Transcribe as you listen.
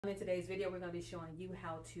In today's video, we're going to be showing you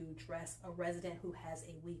how to dress a resident who has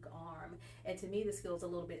a weak arm. And to me, the skill is a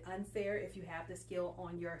little bit unfair if you have the skill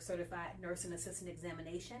on your certified nursing assistant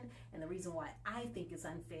examination. And the reason why I think it's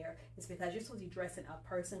unfair is because you're supposed to be dressing a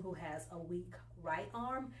person who has a weak right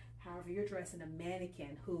arm. However, you're dressing a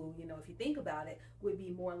mannequin who, if you think about it, would be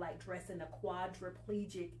more like dressing a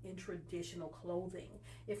quadriplegic in traditional clothing.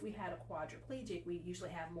 If we had a quadriplegic, we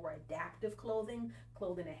usually have more adaptive clothing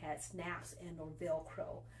that had snaps and or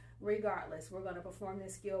Velcro. Regardless, we're going to perform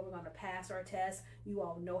this skill. We're going to pass our test. You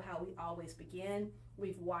all know how we always begin.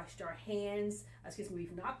 We've washed our hands.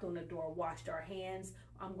 We've knocked on the door, washed our hands.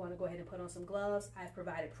 I'm going to go ahead and put on some gloves. I've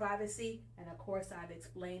provided privacy, and of course, I've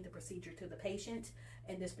explained the procedure to the patient.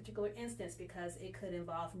 In this particular instance, because it could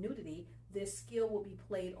involve nudity, this skill will be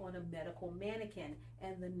played on a medical mannequin,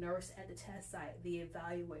 and the nurse at the test site, the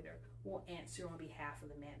evaluator, will answer on behalf of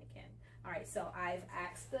the mannequin. All right, so I've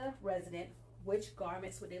asked the resident which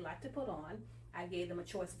garments would they like to put on. I gave them a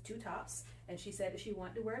choice of 2 tops, and she said that she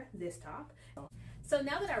wanted to wear this top. So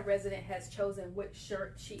now that our resident has chosen which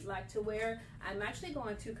shirt she'd like to wear, I'm actually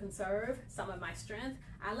going to conserve some of my strength.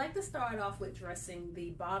 I like to start off with dressing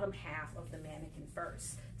the bottom half of the mannequin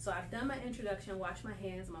first. So I've done my introduction, washed my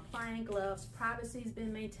hands, I'm applying gloves, privacy's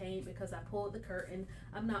been maintained because I pulled the curtain.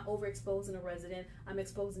 I'm not overexposing the resident, I'm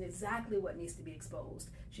exposing exactly what needs to be exposed.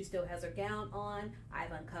 She still has her gown on.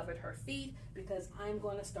 I've uncovered her feet because I'm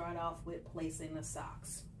going to start off with placing the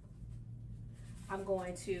socks. I'm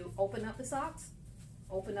going to open up the socks,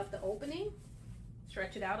 open up the opening,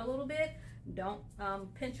 stretch it out a little bit. Don't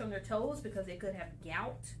pinch on your toes because they could have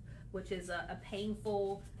gout, which is a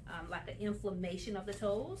painful, like an inflammation of the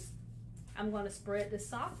toes. I'm going to spread the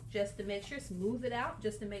sock just to make sure, smooth it out,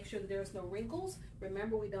 just to make sure that there's no wrinkles.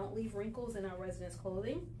 Remember, we don't leave wrinkles in our residents'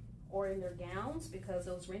 clothing or in their gowns because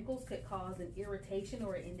those wrinkles could cause an irritation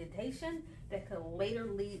or an indentation that could later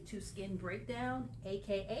lead to skin breakdown,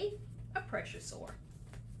 aka a pressure sore.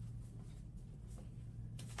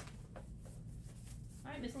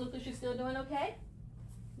 All right, Miss Lucas, you're still doing okay?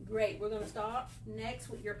 Great. We're going to start next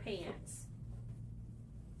with your pants.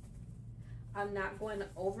 I'm not going to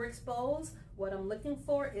overexpose. What I'm looking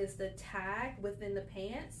for is the tag within the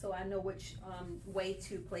pants so I know which way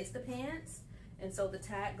to place the pants. And so the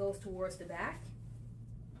tag goes towards the back.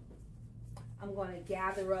 I'm going to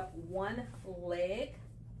gather up one leg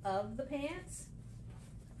of the pants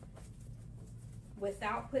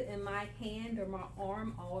without putting my hand or my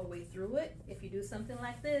arm all the way through it. If you do something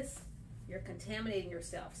like this, you're contaminating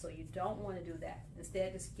yourself, so you don't want to do that.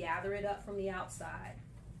 Instead, just gather it up from the outside.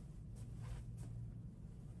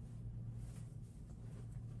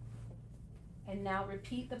 And now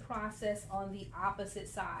repeat the process on the opposite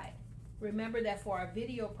side. Remember that for our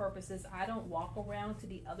video purposes, I don't walk around to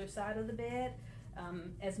the other side of the bed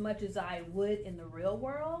as much as I would in the real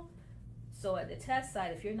world. So at the test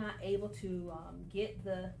site, if you're not able to get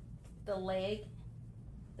the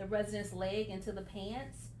resident's leg into the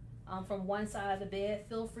pants from one side of the bed,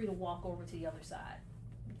 feel free to walk over to the other side,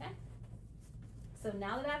 okay? So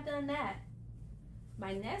now that I've done that,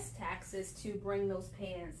 my next task is to bring those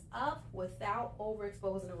pants up without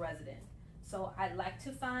overexposing the resident. So I'd like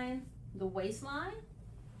to find the waistline,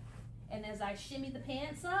 and as I shimmy the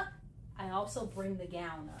pants up, I also bring the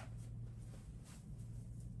gown up.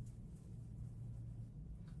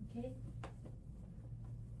 Okay.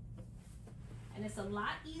 And it's a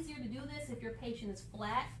lot easier to do this if your patient is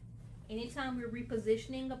flat. Anytime we're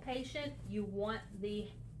repositioning a patient, you want the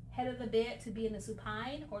head of the bed to be in the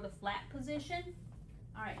supine or the flat position.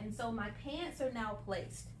 All right, and so my pants are now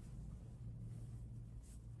placed.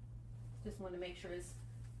 Just want to make sure it's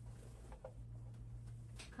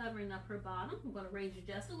covering up her bottom. I'm going to raise you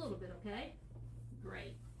just a little bit, okay?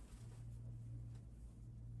 Great.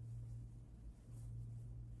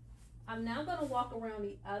 I'm now going to walk around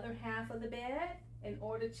the other half of the bed in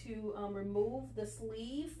order to remove the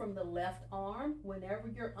sleeve from the left arm. Whenever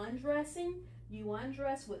you're undressing, you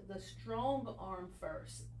undress with the strong arm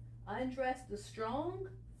first. Undress the strong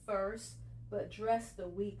first, but dress the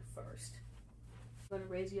weak first. I'm going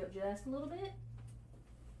to raise you up just a little bit.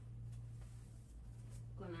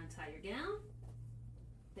 I'm going to untie your gown.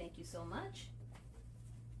 Thank you so much.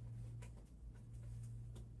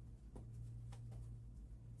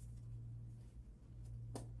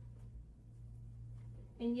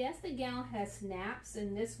 And yes, the gown has snaps,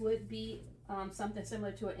 and this would be something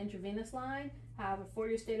similar to an intravenous line. However, for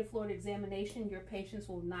your state of Florida examination, your patients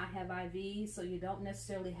will not have IVs, so you don't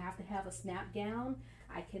necessarily have to have a snap gown.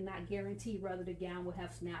 I cannot guarantee whether the gown will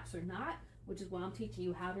have snaps or not, which is why I'm teaching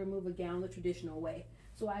you how to remove a gown the traditional way.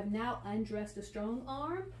 So I've now undressed the strong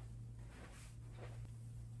arm.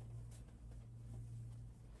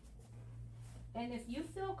 And if you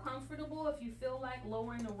feel comfortable, if you feel like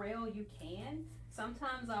lowering the rail, you can.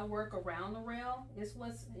 Sometimes I work around the rail. It's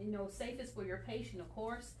what's, you know, safest for your patient, of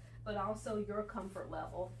course, but also your comfort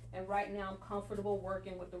level. And right now I'm comfortable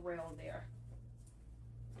working with the rail there.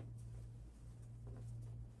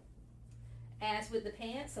 As with the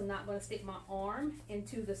pants, I'm not going to stick my arm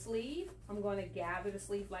into the sleeve. I'm going to gather the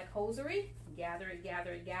sleeve like hosiery. Gather it,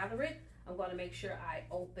 gather it, gather it. I'm going to make sure I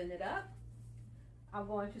open it up. I'm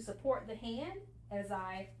going to support the hand as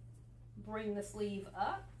I bring the sleeve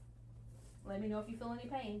up. Let me know if you feel any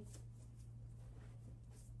pain.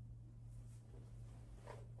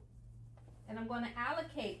 And I'm going to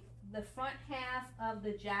allocate the front half of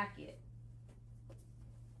the jacket.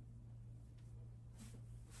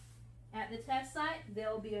 At the test site,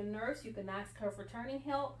 there'll be a nurse. You can ask her for turning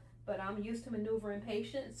help, but I'm used to maneuvering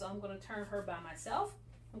patients, so I'm going to turn her by myself.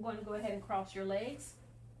 I'm going to go ahead and cross your legs.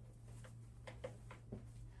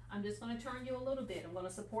 I'm just going to turn you a little bit. I'm going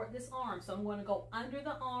to support this arm. So I'm going to go under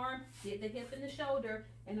the arm, get the hip and the shoulder,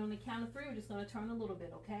 and on the count of 3, we're just going to turn a little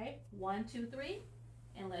bit, okay? 1, 2, 3,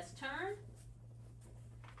 and let's turn.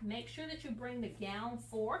 Make sure that you bring the gown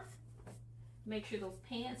forth. Make sure those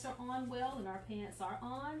pants are on well, and our pants are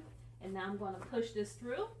on. And now I'm going to push this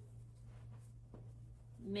through,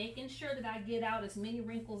 making sure that I get out as many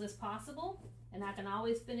wrinkles as possible. And I can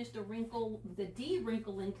always finish the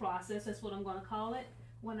de-wrinkling process, that's what I'm going to call it,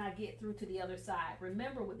 when I get through to the other side.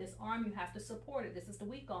 Remember, with this arm, you have to support it. This is the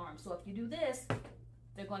weak arm. So if you do this,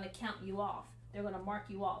 they're going to count you off. They're going to mark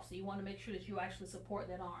you off. So you want to make sure that you actually support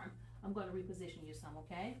that arm. I'm going to reposition you some,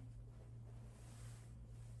 okay?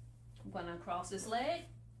 I'm going to uncross this leg.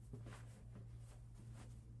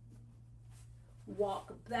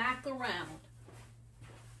 Walk back around.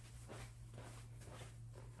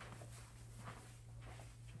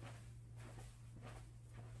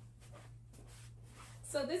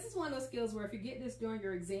 So this is one of those skills where if you get this during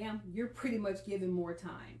your exam, you're pretty much given more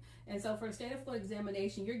time. And so for the standard floor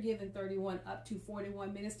examination, you're given 31 up to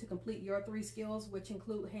 41 minutes to complete your 3 skills, which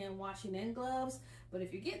include hand washing and gloves. But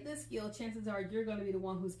if you get this skill, chances are you're going to be the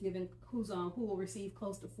one who will receive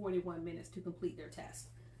close to 41 minutes to complete their test.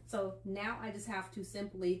 So now I just have to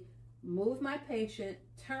simply move my patient,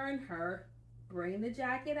 turn her, bring the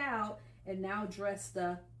jacket out, and now dress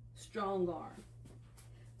the strong arm.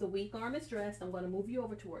 The weak arm is dressed. I'm going to move you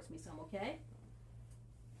over towards me some, okay?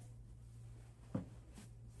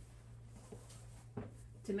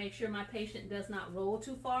 To make sure my patient does not roll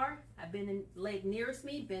too far, I bend the leg nearest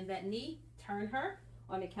me, bend that knee, turn her.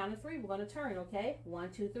 On the count of 3, we're going to turn, okay?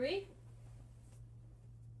 1, 2, 3.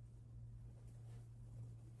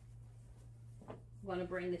 I'm going to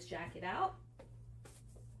bring this jacket out.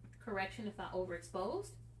 Correction if I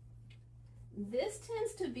overexposed. This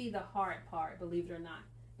tends to be the hard part, believe it or not,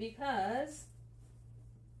 because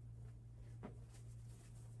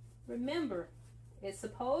remember, it's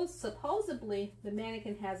supposedly the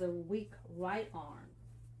mannequin has a weak right arm,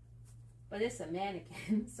 but it's a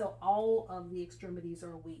mannequin, so all of the extremities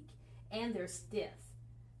are weak and they're stiff.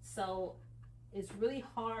 So it's really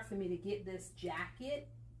hard for me to get this jacket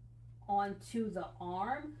onto the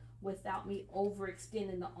arm without me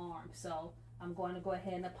overextending the arm. So I'm going to go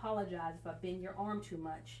ahead and apologize if I bend your arm too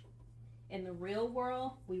much. In the real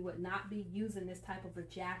world, we would not be using this type of a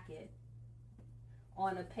jacket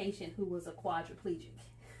on a patient who was a quadriplegic.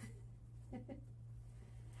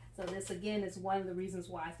 So this again is one of the reasons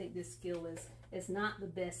why I think this skill is not the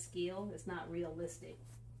best skill. It's not realistic.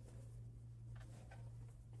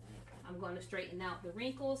 I'm going to straighten out the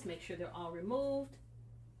wrinkles, make sure they're all removed.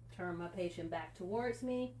 Turn my patient back towards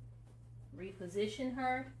me, reposition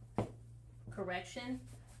her. Correction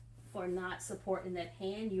for not supporting that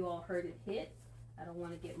hand. You all heard it hit. I don't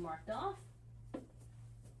want to get marked off.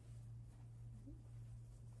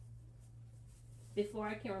 Before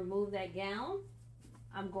I can remove that gown,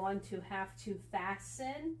 I'm going to have to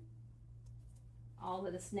fasten all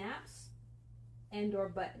of the snaps and or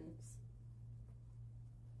buttons.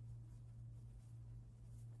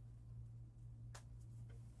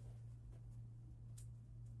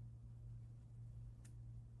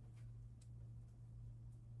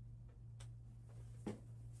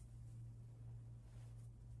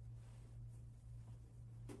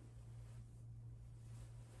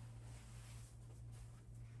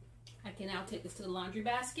 I can now take this to the laundry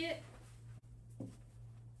basket.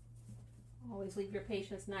 Always leave your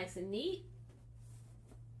patients nice and neat.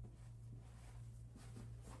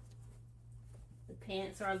 The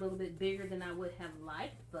pants are a little bit bigger than I would have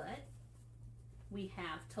liked, but we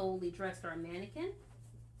have totally dressed our mannequin.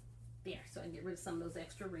 There, so I can get rid of some of those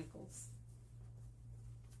extra wrinkles.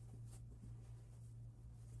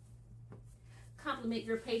 compliment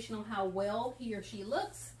your patient on how well he or she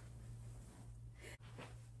looks.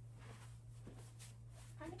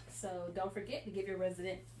 So don't forget to give your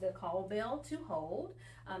resident the call bell to hold.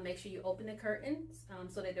 Make sure you open the curtains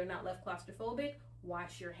so that they're not left claustrophobic.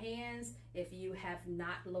 Wash your hands. If you have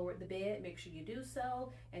not lowered the bed, make sure you do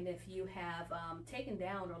so. And if you have taken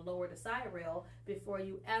down or lowered the side rail before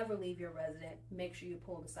you ever leave your resident, make sure you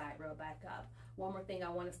pull the side rail back up. One more thing I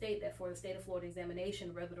want to state, that for the state of Florida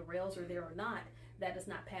examination, whether the rails are there or not, that does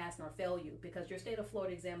not pass nor fail you, because your state of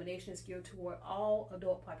Florida examination is geared toward all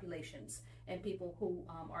adult populations and people who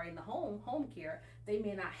are in the home care. They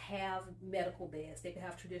may not have medical beds, they can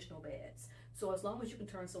have traditional beds. So as long as you can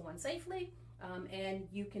turn someone safely and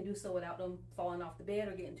you can do so without them falling off the bed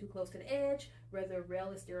or getting too close to the edge, whether a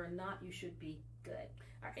rail is there or not, you should be good.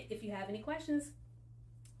 All right, if you have any questions,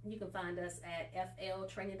 you can find us at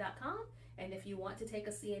fltraining.com. And if you want to take a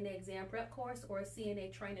CNA exam prep course or a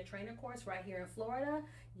CNA trainer course right here in Florida,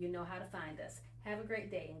 you know how to find us. Have a great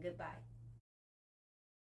day and goodbye.